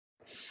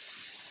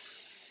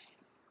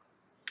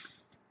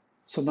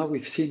So now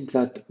we've seen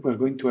that we're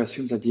going to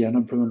assume that the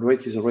unemployment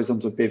rate is always on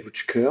the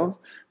Beveridge curve.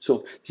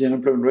 So the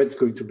unemployment rate is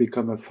going to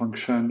become a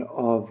function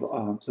of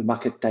the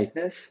market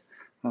tightness.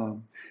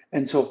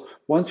 And so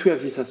once we have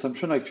this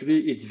assumption,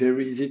 actually, it's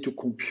very easy to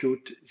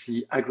compute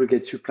the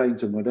aggregate supply in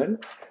the model.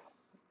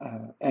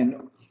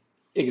 And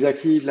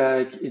exactly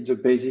like in the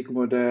basic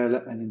model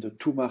and in the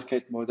two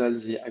market model,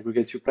 the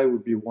aggregate supply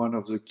would be one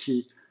of the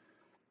key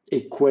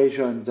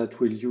equations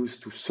that we'll use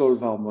to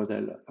solve our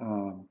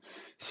model.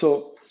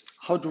 So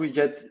how do we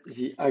get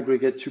the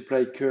aggregate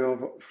supply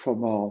curve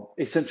from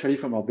essentially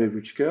from our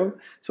Beveridge curve?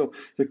 So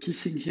the key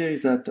thing here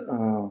is that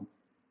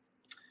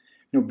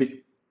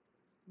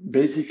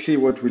basically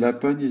what will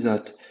happen is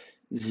that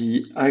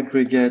the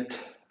aggregate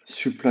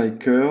supply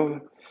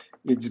curve,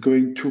 it's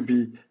going to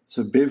be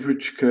the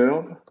Beveridge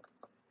curve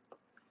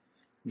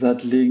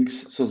that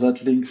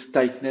links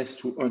tightness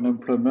to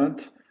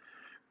unemployment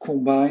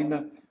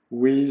combined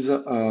with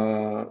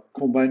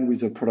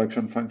a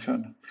production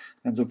function,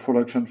 and the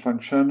production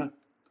function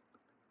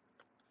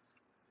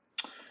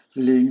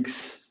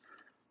links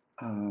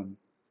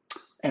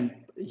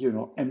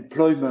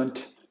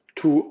employment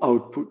to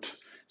output.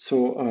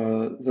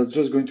 So that's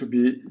just going to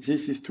be,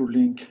 this is to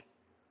link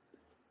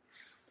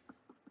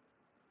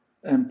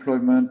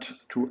employment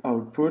to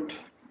output,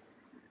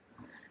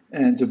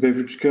 and the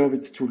Beveridge curve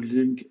is to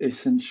link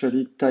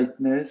essentially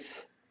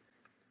tightness,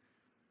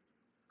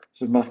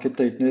 the market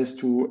tightness,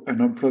 to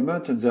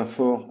unemployment and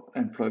therefore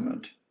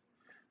employment.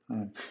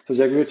 So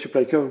the aggregate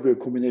supply curve will be a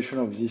combination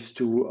of these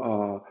two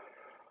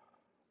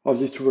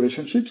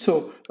relationships.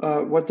 So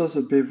what does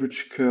the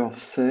Beveridge curve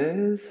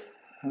say?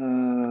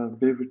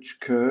 Beveridge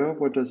curve,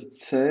 what does it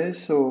say?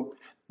 So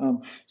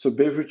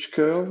Beveridge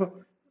curve,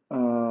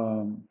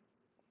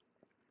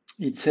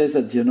 it says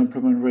that the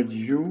unemployment rate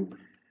U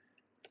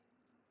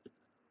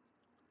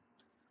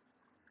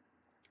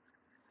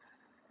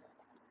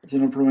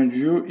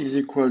is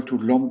equal to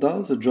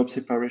lambda, the job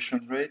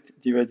separation rate,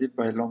 divided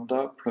by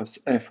lambda plus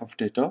f of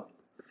theta,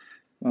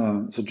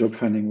 the job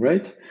finding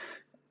rate.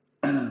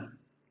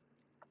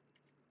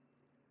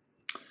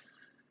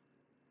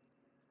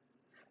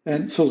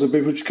 And so the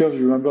Beveridge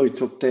curve, remember,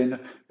 it's obtained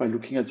by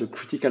looking at the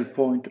critical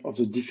point of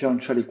the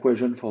differential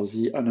equation for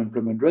the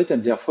unemployment rate,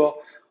 and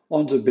therefore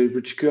on the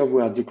Beveridge curve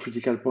we are at the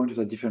critical point of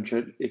the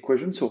differential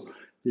equation. So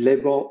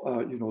labor,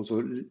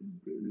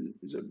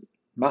 the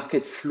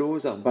market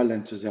flows are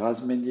balanced. So there are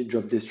as many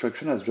job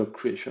destruction as job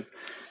creation.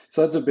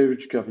 So that's the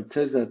Beveridge curve. It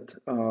says that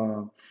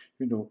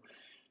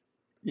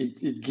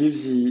it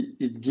gives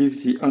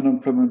the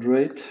unemployment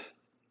rate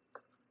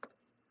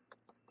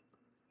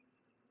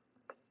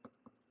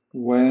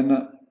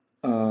when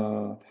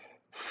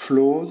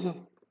flows.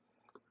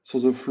 So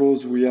the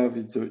flows we have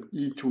is the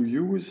E to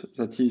U's,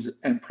 that is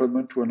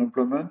employment to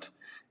unemployment,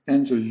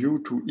 and the U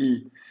to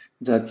E,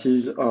 that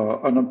is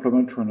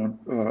unemployment to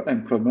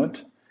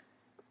employment,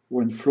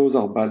 when flows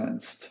are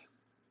balanced.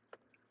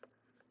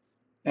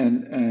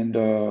 And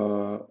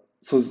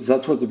so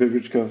that's what the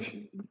Beveridge curve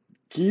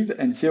gives.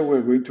 And here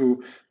we're going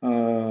to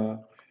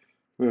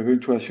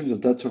assume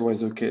that that's always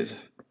the case.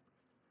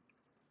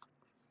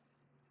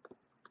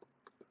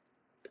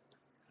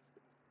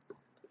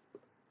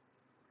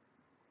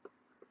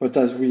 But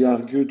as we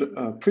argued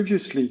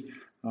previously,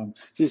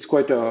 this is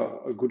quite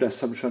a good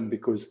assumption,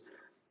 because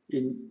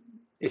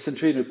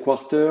essentially in a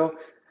quarter,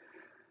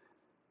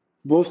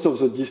 most of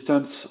the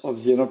distance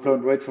of the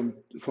unemployment rate from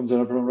the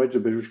unemployment rate,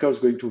 the Beveridge curve is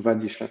going to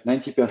vanish, like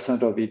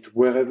 90% of it,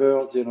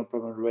 wherever the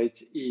unemployment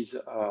rate is.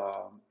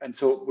 And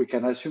so we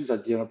can assume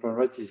that the unemployment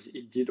rate is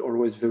indeed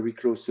always very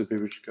close to the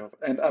Beveridge curve.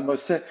 And I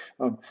must say,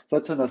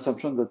 that's an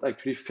assumption that's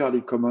actually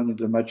fairly common in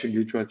the matching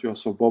literature.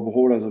 So Bob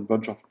Hall has a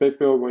bunch of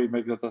papers where he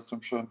makes that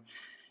assumption.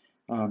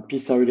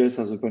 Pisarides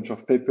has a bunch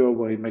of papers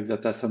where he makes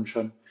that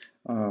assumption.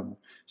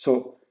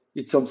 So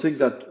it's something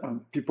that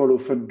people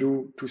often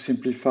do to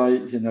simplify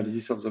the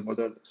analysis of the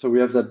model. So we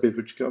have that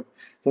Beveridge curve.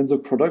 Then the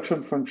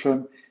production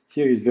function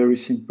here is very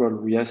simple.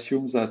 We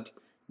assume that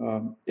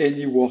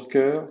any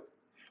worker,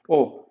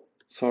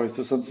 so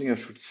something I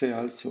should say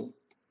also.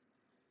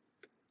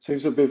 So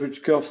if the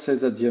Beveridge curve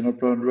says that the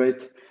unemployment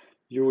rate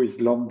U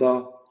is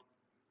lambda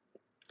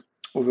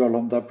over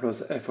lambda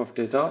plus f of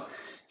theta,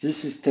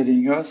 this is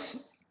telling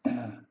us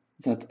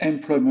that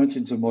employment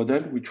in the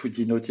model, which we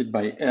denoted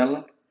by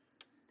L,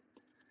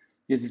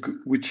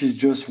 which is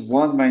just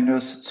 1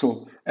 minus,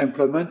 so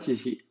employment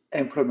is the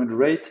employment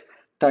rate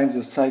times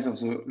the size of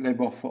the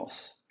labor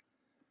force,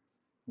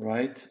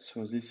 right?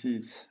 So this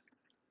is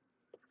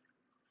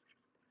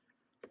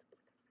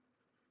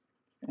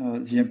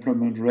the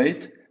employment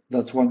rate,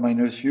 that's 1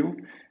 minus U,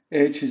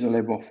 H is the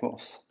labor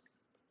force,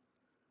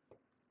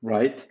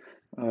 right?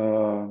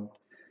 And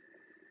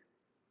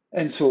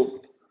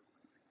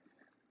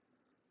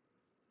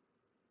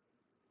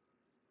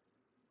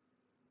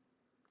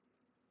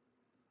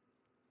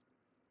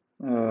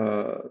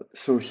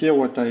so here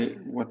what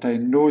I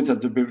know is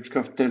that the Beveridge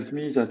curve tells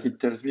me that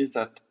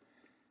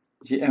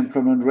the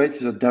employment rate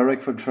is a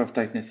direct function of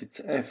tightness. It's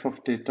f of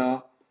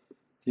theta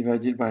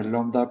divided by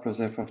lambda plus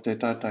f of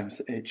theta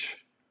times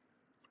h.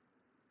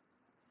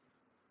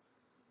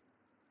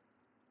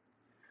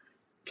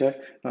 Okay,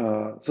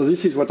 so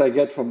this is what I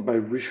get from by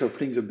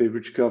reshuffling the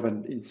Beveridge curve,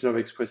 and instead of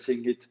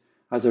expressing it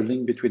as a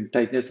link between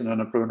tightness and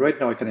unemployment rate,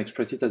 now I can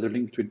express it as a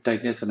link between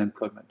tightness and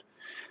employment.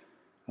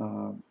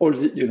 All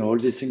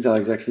these things are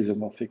exactly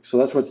isomorphic. So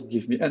that's what it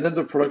gives me. And then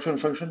the production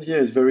function here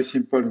is very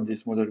simple in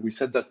this model. We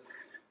said that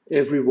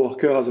every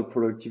worker has a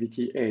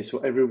productivity A. So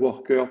every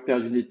worker per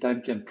unit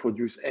time can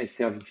produce A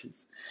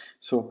services.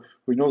 So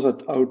we know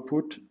that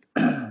output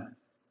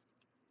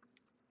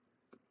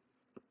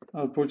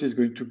is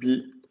going to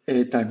be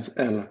A times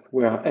L,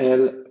 where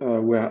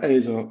A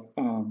is a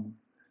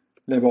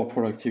labor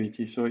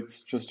productivity. So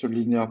it's just a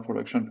linear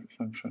production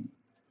function.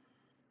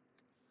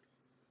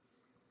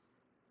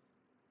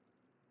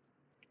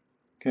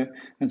 Okay,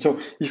 and so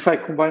if I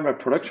combine my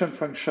production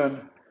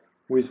function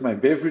with my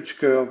Beveridge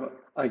curve,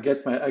 I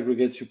get my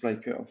aggregate supply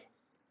curve.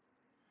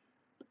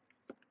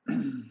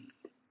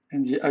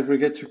 And the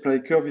aggregate supply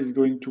curve is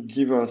going to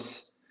give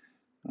us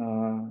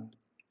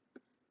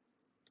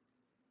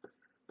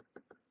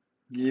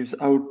gives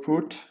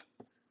output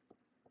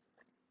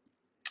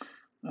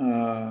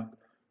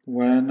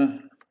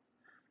when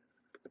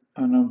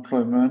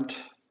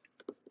unemployment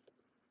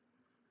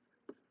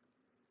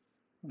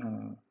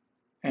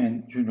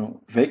and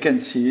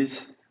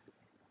vacancies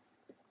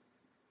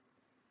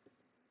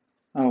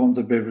are on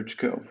the Beveridge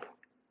curve.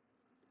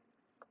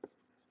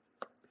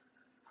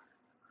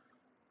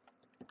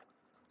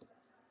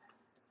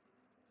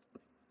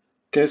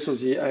 Okay, so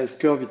the AS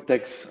curve, it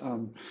takes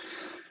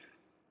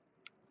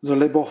the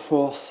labor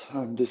force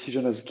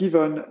decision as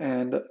given,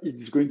 and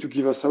it's going to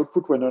give us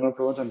output when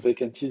unemployment and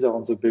vacancies are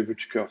on the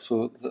Beveridge curve.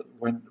 So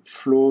when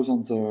flows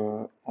on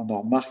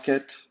our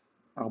market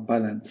are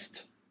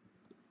balanced.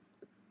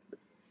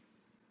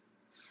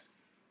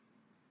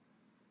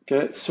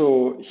 Okay,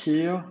 so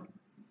here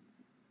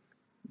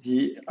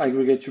the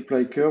aggregate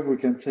supply curve, we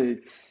can say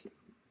it's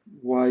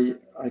y.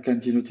 I can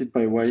denote it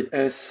by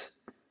ys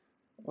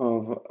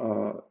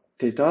of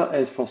theta,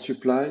 s for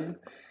supply,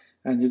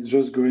 and it's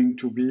just going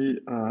to be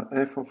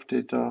f of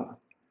theta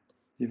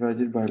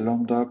divided by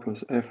lambda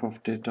plus f of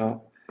theta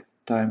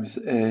times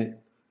a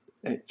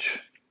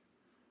h.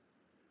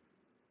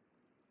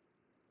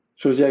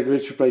 So the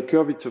aggregate supply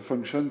curve, it's a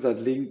function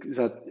that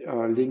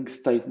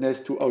links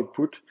tightness to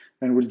output,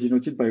 and we'll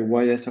denote it by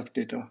ys of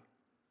theta.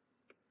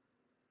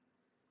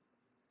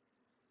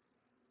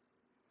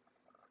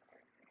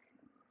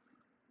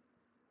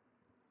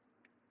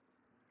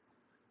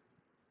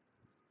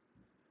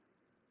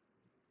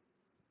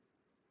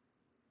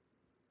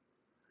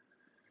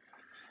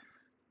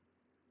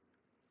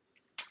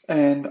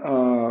 And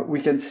we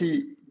can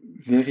see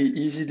very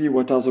easily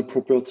what are the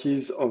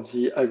properties of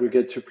the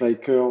aggregate supply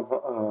curve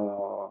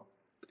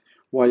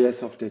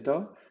ys of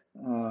theta.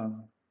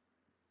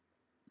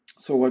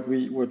 So what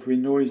we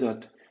know is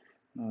that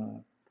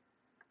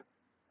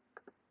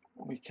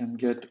we can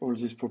get all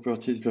these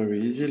properties very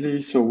easily.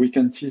 So we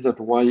can see that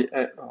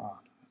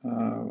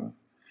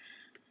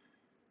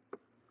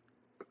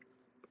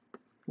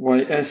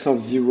ys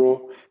of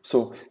 0,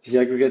 so the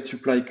aggregate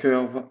supply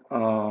curve,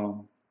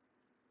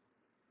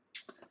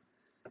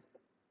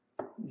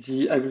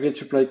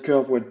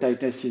 when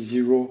tightness is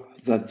 0,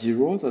 that's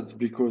 0. That's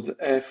because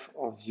f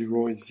of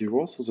 0 is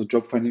 0. So the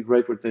job finding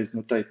rate when there is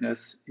no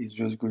tightness is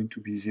just going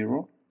to be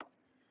 0.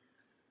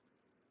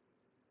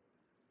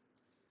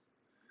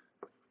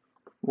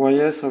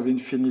 Ys of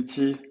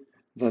infinity,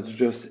 that's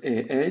just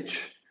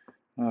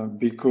ah,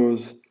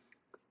 because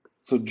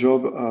the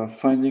job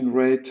finding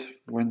rate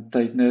when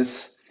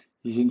tightness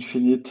is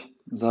infinite,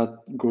 that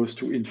goes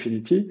to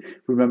infinity.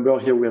 Remember,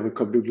 here we have a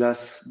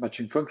Cobb-Douglas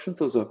matching function,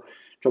 so the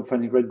job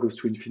finding rate goes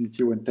to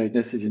infinity when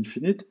tightness is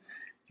infinite.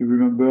 You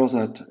remember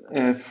that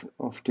f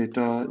of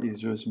theta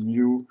is just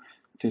mu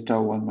theta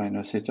 1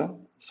 minus theta.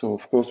 So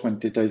of course, when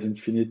theta is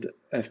infinite,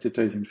 f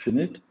theta is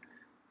infinite.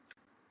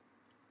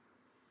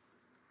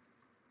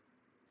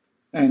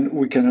 And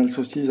we can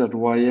also see that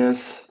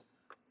ys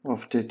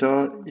of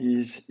theta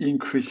is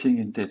increasing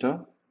in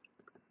theta.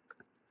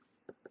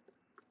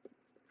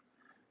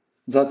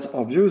 That's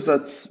obvious.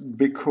 That's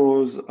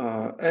because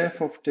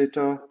f of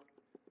theta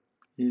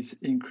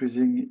is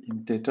increasing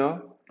in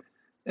theta,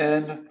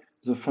 and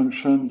the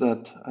function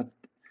that at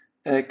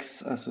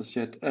x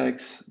associate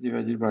x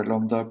divided by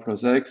lambda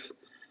plus x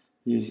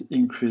is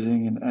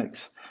increasing in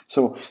x.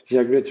 So the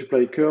aggregate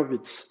supply curve,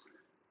 it's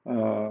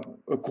a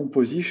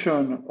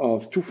composition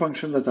of two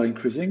functions that are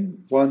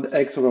increasing, one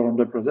x over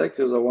lambda plus x,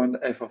 the other one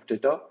f of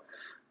theta.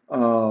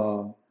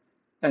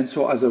 And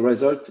so as a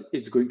result,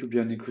 it's going to be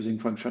an increasing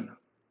function.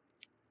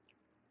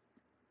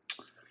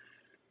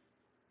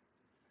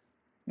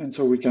 And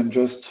so we can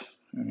just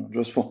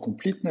for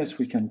completeness,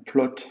 we can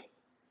plot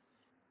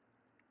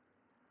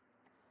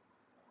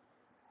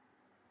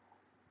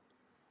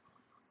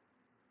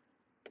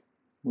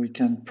the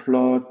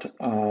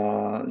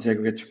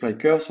aggregate supply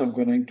curve. So I'm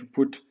going to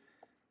put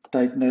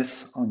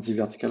tightness on the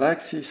vertical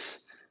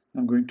axis.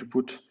 I'm going to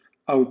put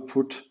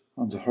output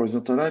on the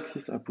horizontal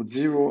axis. I put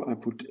 0. I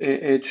put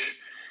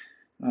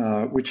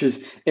which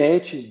is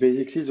AH is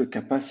basically the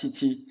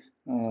capacity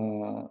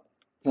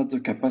that's the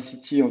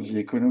capacity of the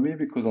economy,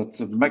 because that's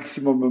the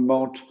maximum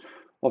amount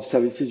of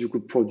services you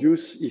could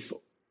produce if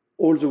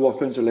all the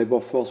workers in the labor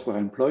force were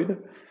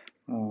employed.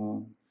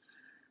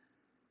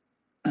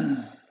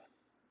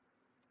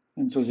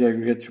 And so the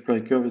aggregate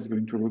supply curve is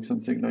going to look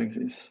something like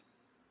this.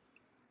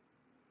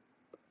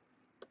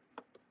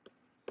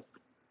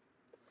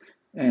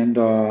 And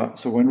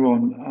so when we're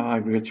on our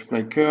aggregate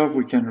supply curve,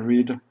 we can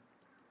read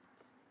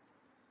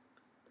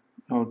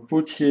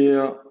output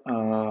here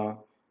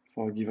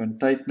for a given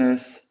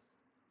tightness.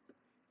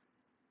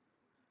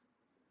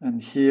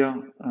 And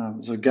here,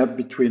 the gap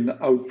between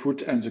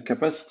output and the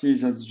capacity,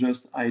 that's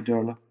just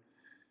idle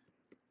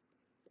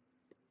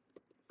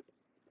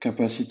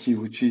capacity,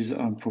 which is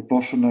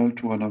proportional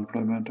to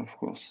unemployment, of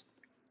course.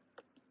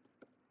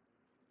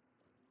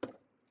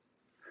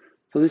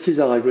 So this is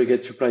our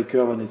aggregate supply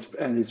curve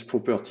and its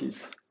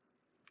properties.